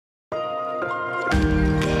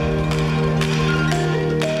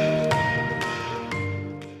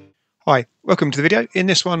Hi, welcome to the video. In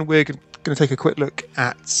this one we're going to take a quick look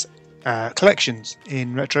at collections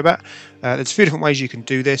in RetroBat. There's a few different ways you can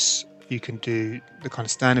do this. You can do the kind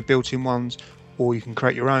of standard built-in ones, or you can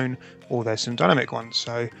create your own, or there's some dynamic ones.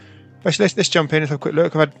 So basically let's jump in and have a quick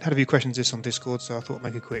look. I've had a few questions on this on Discord, so I thought I'd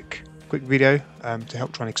make a quick video to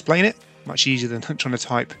help try and explain it. Much easier than trying to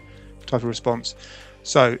type a response.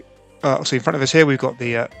 So obviously in front of us here we've got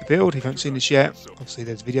the build. If you haven't seen this yet, obviously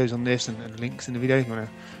there's videos on this and links in the video if you want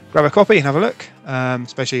to grab a copy and have a look.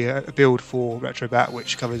 Especially a build for RetroBat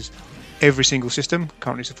which covers every single system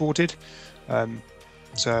currently supported.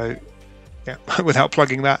 So yeah, without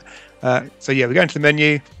plugging that. So yeah, we go into the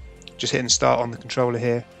menu, just hitting start on the controller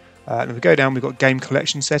here. And if we go down, we've got game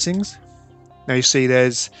collection settings. Now you see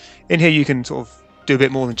in here you can sort of do a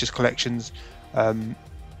bit more than just collections.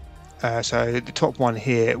 So the top one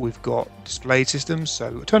here we've got display systems. So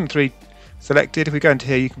we've got 203 selected. If we go into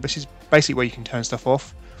here, this is basically where you can turn stuff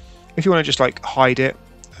off. If you want to just like hide it,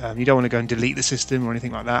 you don't want to go and delete the system or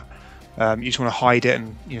anything like that. You just want to hide it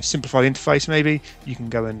and simplify the interface. Maybe you can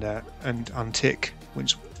go and untick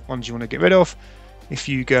which ones you want to get rid of. If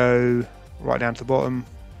you go right down to the bottom,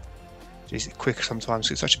 it's quick sometimes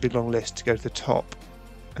because it's such a big long list to go to the top,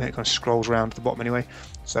 and then it kind of scrolls around to the bottom anyway.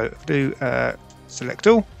 So if I do select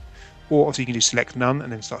all, or obviously you can do select none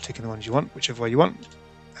and then start ticking the ones you want, whichever way you want.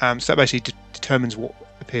 So that basically determines what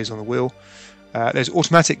appears on the wheel. There's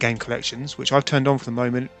automatic game collections, which I've turned on for the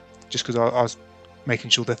moment just because I was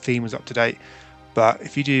making sure the theme was up to date. But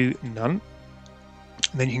if you do none,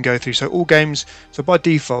 then you can go through. So all games, so by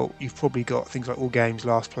default you've probably got things like all games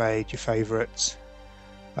last played, your favourites.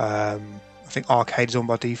 I think arcade is on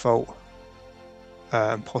by default,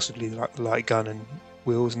 and possibly like the light gun and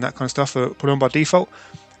wheels and that kind of stuff are put on by default.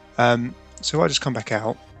 So if I just come back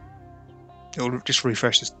out, it'll just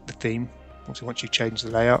refresh the theme once you change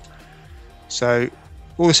the layout. So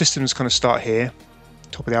all the systems kind of start here,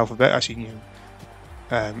 top of the alphabet. Actually,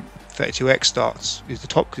 32X is the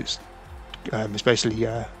top because it's basically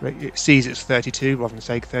it sees it's 32 rather than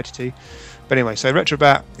Sega 32. But anyway, so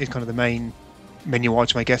RetroBat is kind of the main menu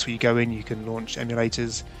item, I guess, where you go in, you can launch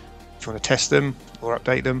emulators if you want to test them or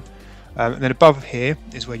update them. And then above here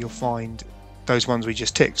is where you'll find those ones we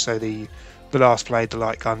just ticked. So the last played, the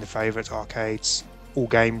light gun, the favourites, arcades, all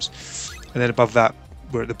games. And then above that,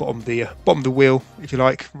 we're at the bottom of the wheel, if you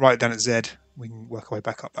like, right down at Z. We can work our way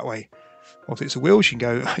back up that way. Obviously, it's a wheel. You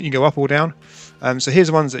can go up or down. So here's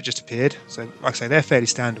the ones that just appeared. So like I say, they're fairly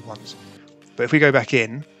standard ones. But if we go back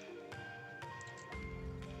in,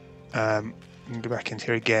 and go back into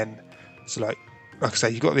here again. So like I say,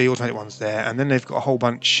 you've got the automatic ones there, and then they've got a whole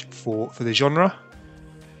bunch for the genre.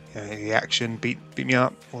 The action, beat me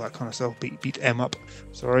up, all that kind of stuff. Beat em up.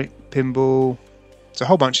 Sorry, pinball. It's a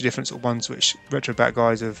whole bunch of different sort of ones which RetroBat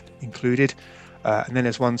guys have included, and then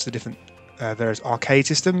there's ones for different various arcade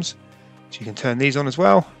systems. So you can turn these on as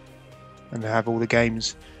well, and they have all the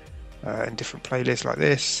games in different playlists like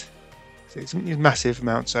this. So it's a massive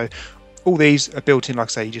amount. So all these are built in. Like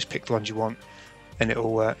I say, you just pick the ones you want, and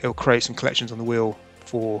it'll create some collections on the wheel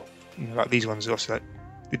for like these ones. Also, like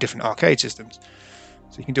the different arcade systems.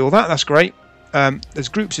 So you can do all that. That's great. There's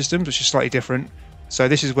group systems, which is slightly different. So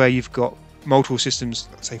this is where you've got multiple systems.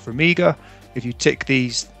 Let's say for Amiga, if you tick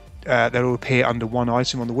these, they'll appear under one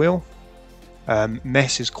item on the wheel.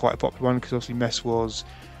 MES is quite a popular one because obviously MES was,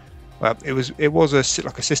 well, it was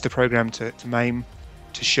like a sister program to MAME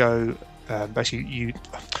to show basically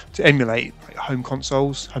to emulate like home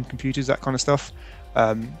consoles, home computers, that kind of stuff.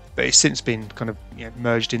 But it's since been kind of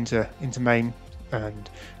merged into MAME, and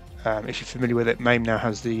if you're familiar with it, MAME now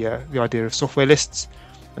has the idea of software lists,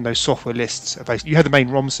 and those software lists are basically, you have the main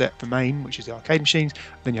ROM set for MAME, which is the arcade machines,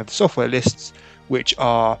 then you have the software lists, which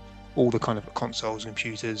are all the kind of consoles and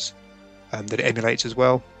computers that it emulates as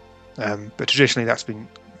well. But traditionally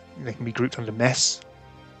they can be grouped under MES.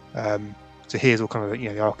 So here's all kind of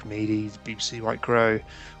the Archimedes, BBC Micro,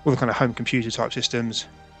 all the kind of home computer type systems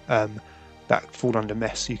that fall under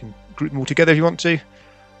MES. You can group them all together if you want to.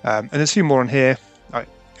 And there's a few more on here, like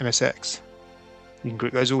MSX. You can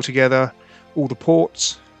group those all together. All the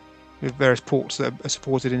ports, with various ports that are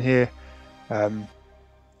supported in here. You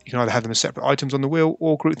can either have them as separate items on the wheel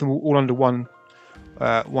or group them all under one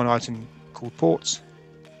item called ports.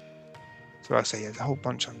 So like I say, there's a whole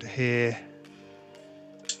bunch under here.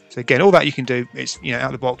 So again, all that you can do. It's out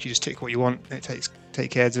of the box. You just tick what you want. And it takes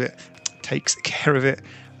care of it.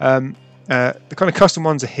 The kind of custom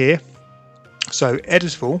ones are here. So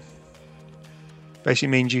editable basically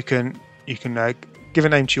means you can give a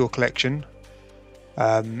name to your collection,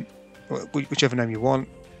 whichever name you want.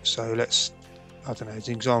 So let's I don't know, as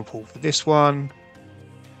an example for this one,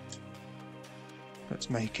 let's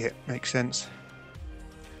make it make sense.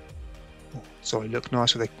 Oh, sorry, look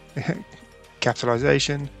nice with the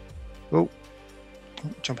capitalization. Oh,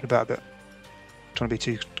 jumping about a bit. Trying to be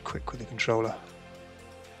too quick with the controller.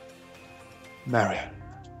 Mario.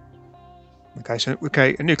 Okay, so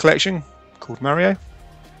a new collection called Mario.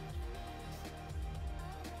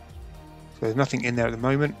 So there's nothing in there at the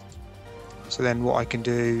moment. So then what I can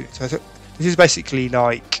do, so this is basically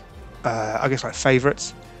like, I guess like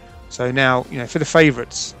favorites. So now, you know, for the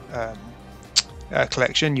favorites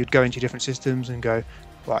collection, you'd go into different systems and go,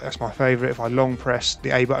 right, that's my favorite. If I long press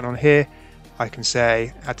the A button on here, I can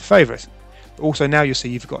say add to favorites. But also now you'll see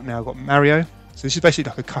you've got Mario. So this is basically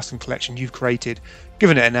like a custom collection you've created,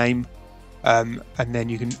 given it a name, and then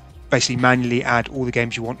you can basically manually add all the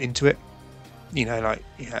games you want into it. You know, like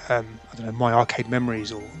I don't know, My Arcade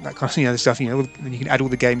Memories or that kind of stuff. You know, then you can add all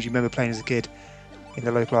the games you remember playing as a kid in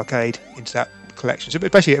the local arcade into that collection. So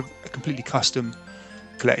it's basically a completely custom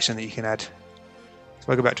collection that you can add. So if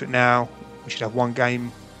I go back to it now, we should have one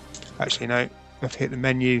game. Actually, no, we have to hit the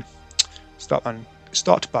menu, start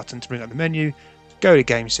button to bring up the menu, go to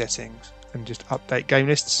game settings, and just update game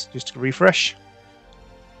lists, just to refresh.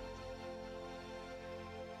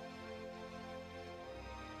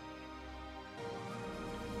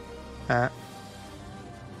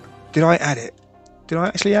 Did I add it? Did I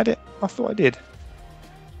actually add it? I thought I did.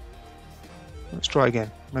 Let's try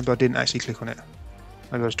again. Maybe I didn't actually click on it.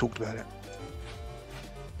 Maybe I just talked about it.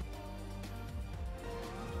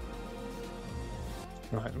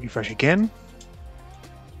 Right, refresh again.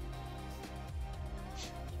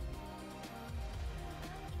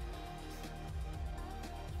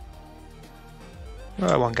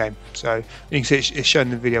 One game. So you can see it's showing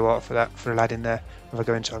the video art for that, for Aladdin there. If I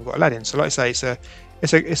go into, I've got Aladdin. So like I say,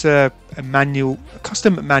 it's a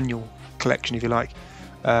custom manual collection, if you like.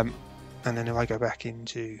 And then if I go back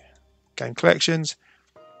into game collections,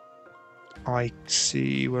 I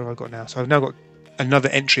see where have I got now. So I've now got another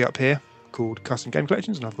entry up here called custom game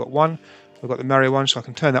collections, and I've got one. I've got the Mario one, so I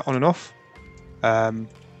can turn that on and off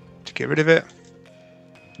to get rid of it,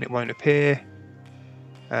 and it won't appear.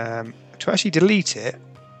 To actually delete it,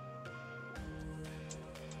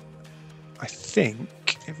 I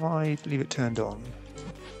think if I leave it turned on,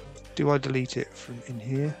 do I delete it from in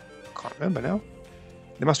here? I can't remember now.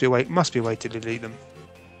 There must be a way to delete them.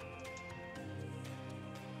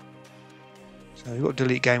 So we've got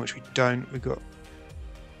delete game, which we don't.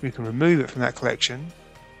 We can remove it from that collection.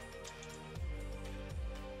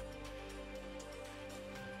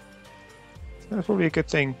 So that's probably a good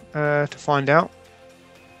thing to find out.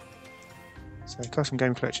 So custom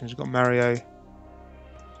game collections, we've got Mario.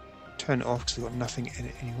 Turn it off because we've got nothing in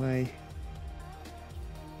it anyway.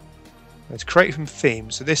 Let's create from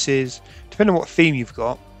themes. So this is, depending on what theme you've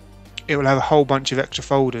got, it will have a whole bunch of extra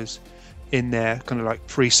folders in there, kind of like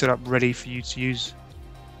pre-set up, ready for you to use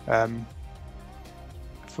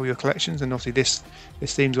for your collections. And obviously this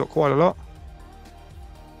theme's got quite a lot.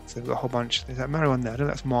 So we've got a whole bunch. There's that Mario one there. I don't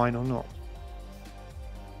know if that's mine or not.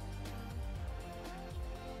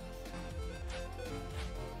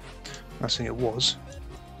 I think it was.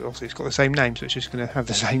 But obviously it's got the same name, so it's just going to have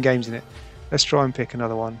the same games in it. Let's try and pick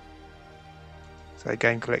another one. So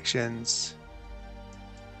game collections.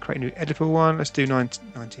 Create a new editable one. Let's do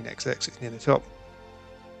 19XX. It's near the top.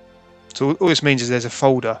 So all this means is there's a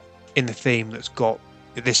folder in the theme that's got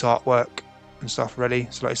this artwork and stuff ready.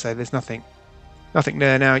 So like I say, there's nothing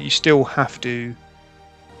there now. You still have to.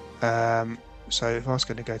 So if I was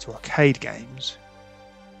going to go to arcade games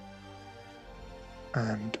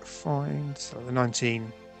and find the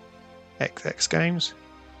 19XX games,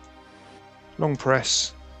 long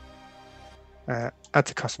press, add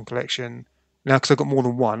to custom collection. Now because I've got more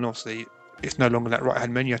than one, obviously it's no longer that right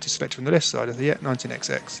hand menu, you have to select from the list. So I do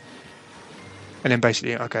 19XX, and then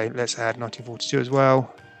basically okay, let's add 1942 as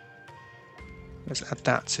well. Let's add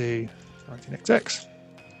that to 19XX,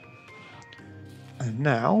 and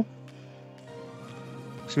now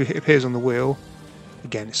so it appears on the wheel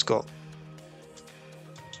again. It's got,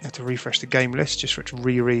 you have to refresh the game list just for it to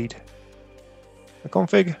reread the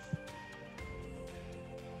config.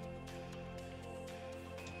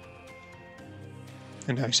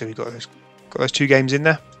 And now so we've got those two games in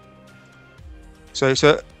there. So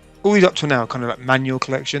all these up to now are kind of like manual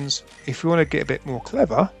collections. If you want to get a bit more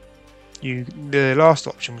clever, the last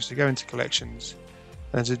option was to go into collections.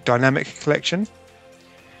 There's a dynamic collection.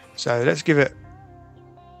 So let's give it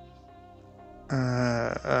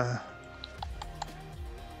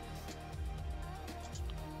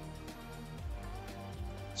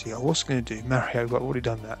see, I was going to do Mario, but I've already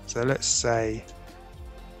done that. So let's say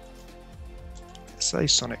say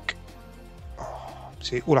Sonic. Oh,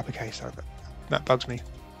 see, all uppercase. That bugs me.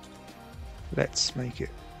 Let's make it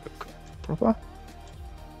look proper.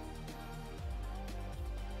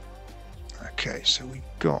 Okay, so we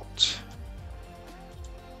got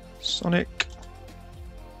Sonic.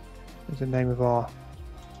 There's the name of our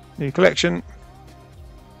new collection.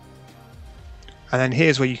 And then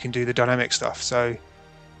here's where you can do the dynamic stuff. So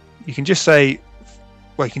you can just say,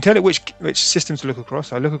 well, you can tell it which systems to look across.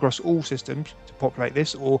 So look across all systems to populate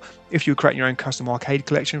this. Or if you're creating your own custom arcade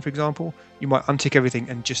collection, for example, you might untick everything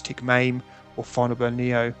and just tick MAME or Final Burn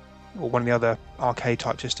Neo or one of the other arcade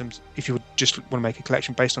type systems if you just want to make a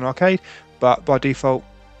collection based on arcade. But by default,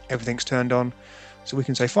 everything's turned on. So we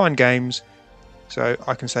can say find games. So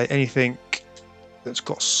I can say anything that's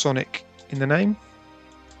got Sonic in the name.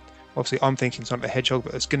 Obviously, I'm thinking Sonic the Hedgehog,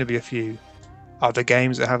 but there's going to be a few other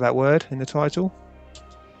games that have that word in the title.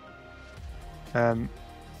 So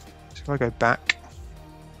if I go back,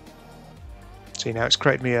 see now it's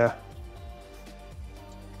created me a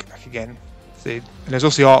back again. See, and there's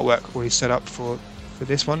also the artwork already set up for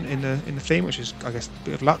this one in the theme, which is I guess a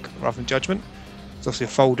bit of luck rather than judgment. There's also a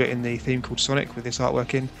folder in the theme called Sonic with this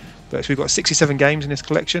artwork in. But so we've got 67 games in this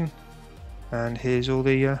collection, and here's all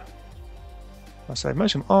the. I say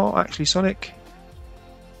most of them are actually Sonic,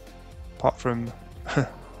 apart from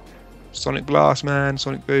Sonic Blast Man,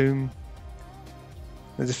 Sonic Boom.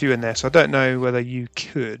 There's a few in there, so I don't know whether you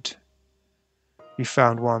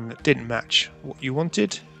found one that didn't match what you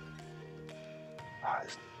wanted.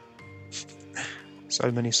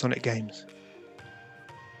 So many Sonic games.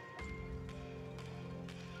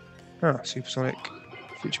 Supersonic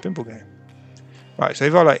Future Pinball game. Right, so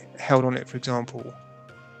if I held on it, for example.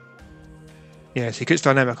 Yeah, see, because it's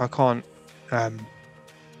dynamic, I can't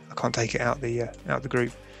take it out the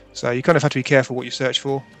group. So you kind of have to be careful what you search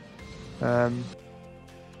for. But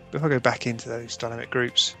if I go back into those dynamic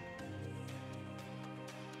groups,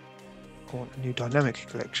 I want a new dynamic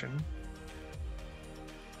collection.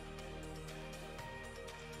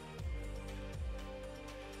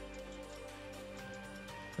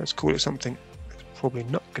 Let's call it something that's probably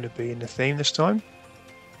not going to be in the theme this time.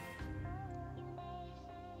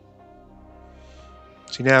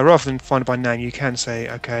 See now, rather than find it by name, you can say,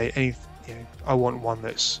 okay, I want one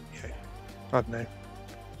that's, I don't know.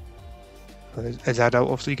 There's adult.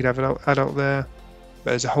 Obviously, you could have adult there, but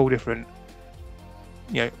there's a whole different,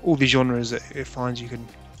 all the genres that it finds. You can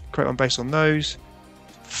create one based on those.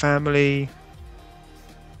 Family.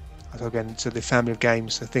 So again, so the family of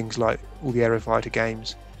games, so things like all the Aerofighter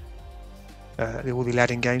games, all the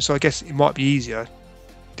Aladdin games. So I guess it might be easier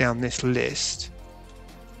down this list.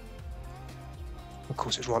 Of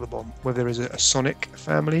course, it's right at the bottom. Whether there is a Sonic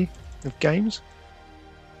family of games.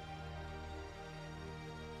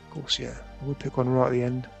 Of course, yeah. I would pick one right at the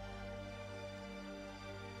end.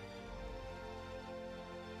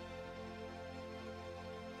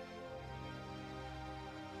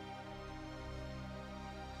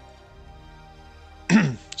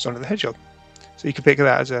 Sonic the Hedgehog. So you can pick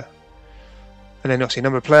that as a, and then obviously a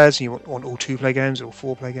number of players. And you want all 2-player games or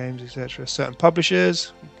 4-player games, etc. Certain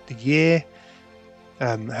publishers, the year.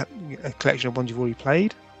 A collection of ones you've already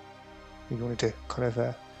played. If you wanted to kind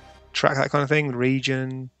of track that kind of thing,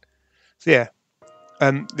 region. So yeah,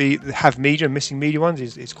 the have media and missing media ones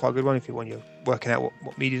is quite a good one when you're working out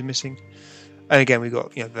what media is missing. And again, we've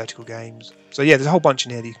got vertical games. So yeah, there's a whole bunch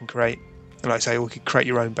in here that you can create. And like I say, you could create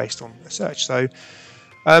your own based on a search. So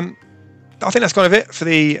I think that's kind of it for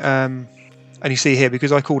the. And you see here,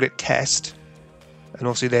 because I called it test, and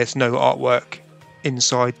obviously there's no artwork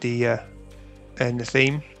inside the. In the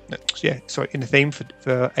theme, in the theme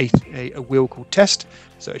for a wheel called test.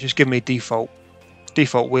 So it's just giving me a default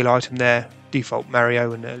wheel item there, default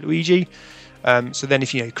Mario and Luigi. So then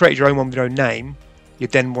if you create your own one with your own name, you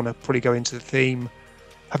then want to probably go into the theme,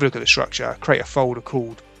 have a look at the structure, create a folder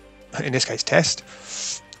called, in this case, test,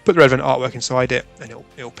 put the relevant artwork inside it, and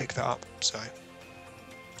it'll pick that up. So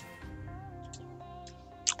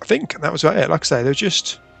I think that was about it. Like I say, they're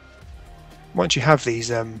just once you have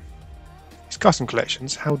these custom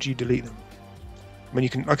collections, how do you delete them? I mean, you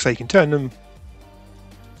can, like I say, you can turn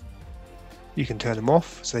them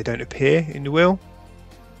off so they don't appear in the wheel.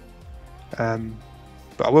 But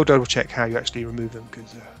I will double check how you actually remove them,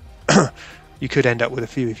 because you could end up with a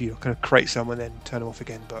few if you kind of create some and then turn them off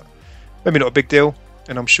again. But maybe not a big deal,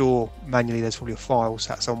 and I'm sure manually there's probably a file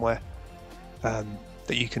sat somewhere that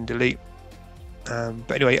you can delete.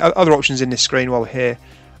 But anyway, other options in this screen while we're here.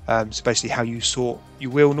 So basically how you sort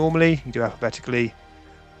your wheel normally, you do alphabetically,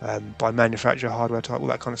 by manufacturer, hardware type, all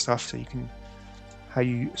that kind of stuff. So you can, how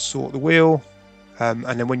you sort the wheel, and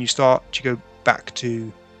then when you start, you go back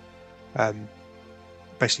to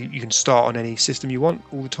basically you can start on any system you want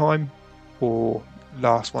all the time, or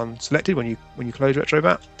last one selected when you close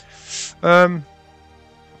RetroBat.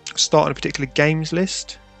 Start on a particular games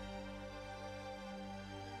list.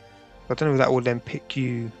 I don't know if that will then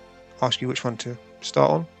ask you which one to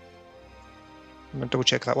start on. I'm going to double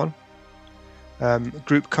check that one.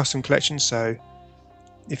 Group custom collections, so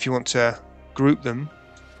if you want to group them,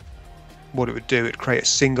 what it would do, it'd create a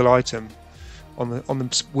single item on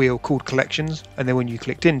the wheel called collections, and then when you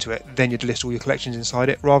clicked into it, then you'd list all your collections inside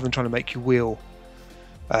it, rather than trying to make your wheel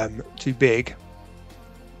too big.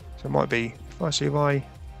 So it might be, if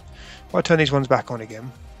I turn these ones back on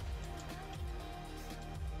again,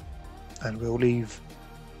 and we'll leave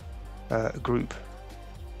a group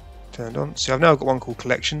turned on. So I've now got one called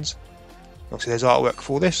collections. Obviously there's artwork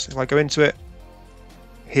for this. If I go into it,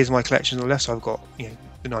 here's my collection on the left. So I've got, you know,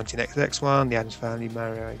 the 19XX one, the Addams Family,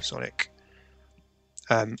 Mario, Sonic,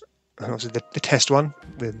 and obviously the test one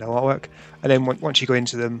with no artwork. And then once you go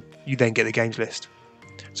into them, you then get the games list.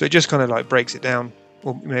 So it just kind of like breaks it down,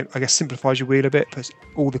 or, you know, I guess simplifies your wheel a bit, puts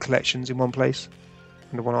all the collections in one place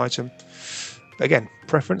under one item. But again,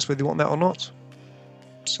 preference whether you want that or not.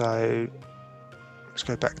 So let's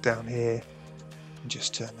go back down here and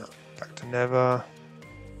just turn that back to never.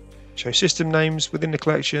 Show system names within the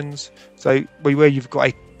collections. So where you've got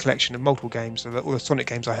a collection of multiple games, so all the Sonic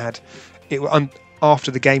games I had,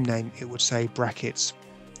 after the game name it would say brackets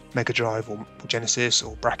Mega Drive or Genesis,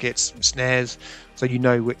 or brackets SNES, so you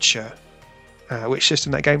know which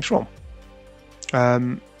system that game's from.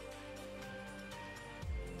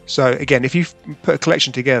 So again, if you put a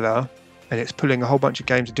collection together and it's pulling a whole bunch of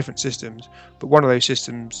games of different systems, but one of those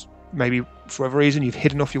systems, maybe for whatever reason, you've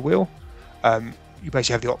hidden off your wheel, you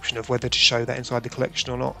basically have the option of whether to show that inside the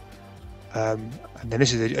collection or not. And then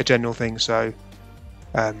this is a general thing, so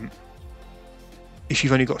if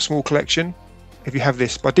you've only got a small collection, if you have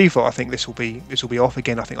this by default, I think this will be off.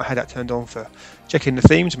 Again, I think I had that turned on for checking the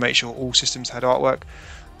theme to make sure all systems had artwork.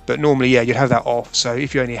 But normally, yeah, you'd have that off. So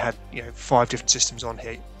if you only had, you know, 5 different systems on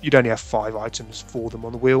here, you'd only have 5 items for them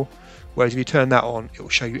on the wheel. Whereas if you turn that on, it will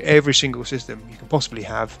show you every single system you can possibly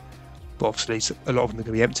have. But obviously, a lot of them are going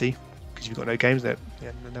to be empty because you've got no games there,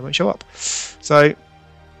 and they won't show up. So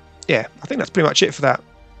yeah, I think that's pretty much it for that.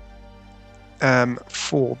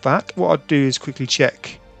 What I'll do is quickly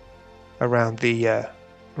check around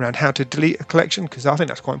how to delete a collection, because I think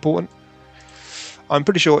that's quite important. I'm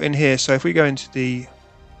pretty sure in here, so if we go into the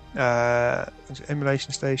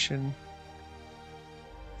emulation station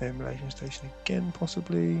again,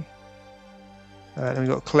 possibly, then we've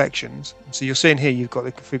got collections. So you'll see in here you've got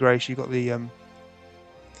the configuration, you've got the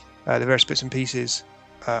various bits and pieces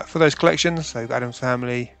for those collections, so Addams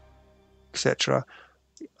Family, etc.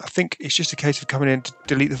 I think it's just a case of coming in to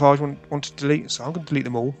delete the files you want to delete, so I'm going to delete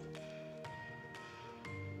them all.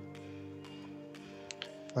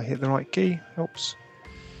 If I hit the right key, helps.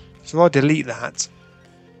 So I'll delete that,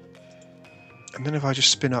 and then if I just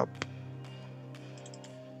spin up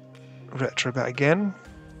RetroBat again,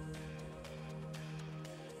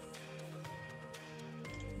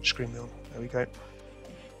 screen wheel, there we go.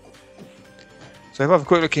 So if I have a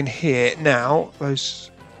quick look in here now,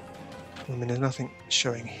 there's nothing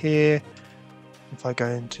showing here. If I go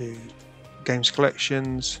into games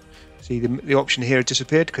collections, see the option here has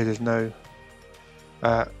disappeared because there's now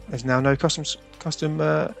no custom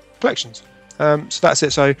collections. So that's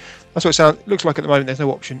it. So that's what it looks like at the moment. There's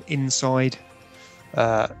no option inside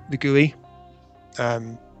the GUI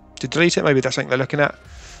to delete it. Maybe that's something they're looking at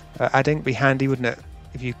adding. It'd be handy, wouldn't it,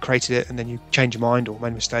 if you created it and then you change your mind or made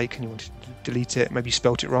a mistake and you wanted to delete it, maybe you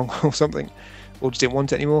spelt it wrong or something, or just didn't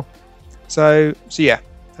want it anymore. So yeah,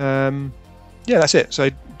 that's it. So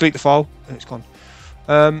delete the file and it's gone.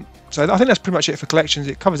 So I think that's pretty much it for collections.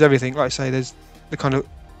 It covers everything. Like I say, there's a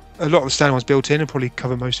lot of the standard ones built in and probably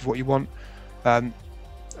cover most of what you want. And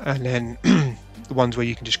then the ones where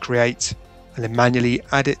you can just create and then manually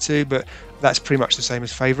add it to, but that's pretty much the same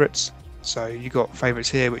as favorites. So you've got favorites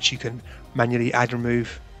here which you can manually add and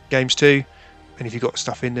remove games to, and if you've got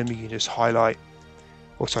stuff in them you can just highlight,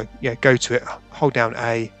 also go to it, hold down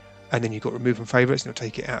A, and then you've got remove from favorites, and it'll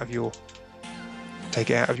take it out of your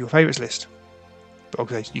favorites list. But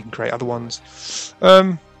obviously you can create other ones.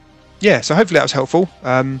 So hopefully that was helpful.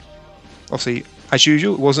 Obviously, as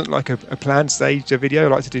usual, it wasn't like a planned staged video. I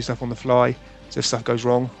like to do stuff on the fly, so if stuff goes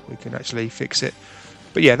wrong we can actually fix it.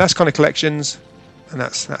 But yeah, that's kind of collections, and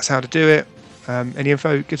that's how to do it. Any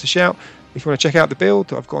info, give us a shout. If you want to check out the build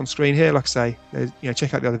that I've got on screen here, like I say,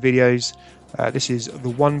 check out the other videos. This is the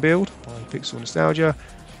one build by Pixel Nostalgia.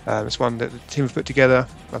 It's one that the team have put together,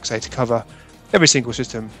 like I say, to cover every single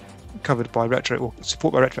system covered by Retro, or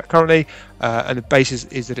supported by RetroBat currently, and the basis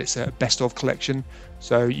is that it's a best of collection.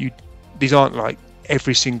 So these aren't like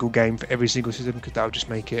every single game for every single system, because that would just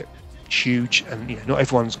make it huge, and not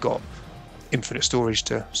everyone's got infinite storage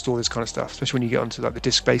to store this kind of stuff, especially when you get onto like the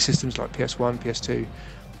disc-based systems like PS1, PS2.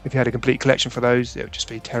 If you had a complete collection for those, it would just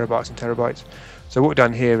be terabytes and terabytes. So what we've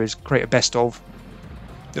done here is create a best of.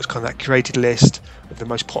 That's kind of that curated list of the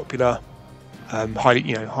most popular,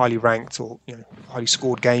 highly ranked or highly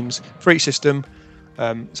scored games for each system.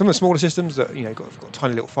 Some of the smaller systems that got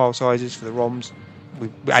tiny little file sizes for the ROMs, we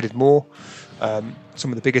added more.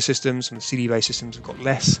 Some of the bigger systems, some of the CD-based systems have got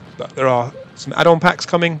less, but there are some add-on packs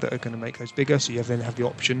coming that are going to make those bigger. So you then have the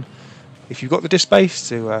option, if you've got the disc space,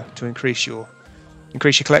 to increase your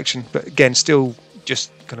collection. But again, still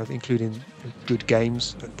just kind of including good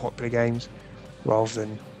games and popular games, rather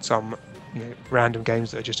than some random games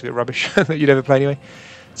that are just a bit rubbish that you'd never play anyway.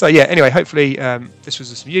 So yeah, anyway, hopefully this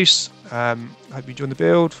was of some use. I hope you enjoyed the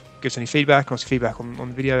build. Give us any feedback, or feedback on the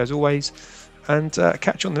video as always, and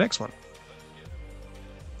catch you on the next one.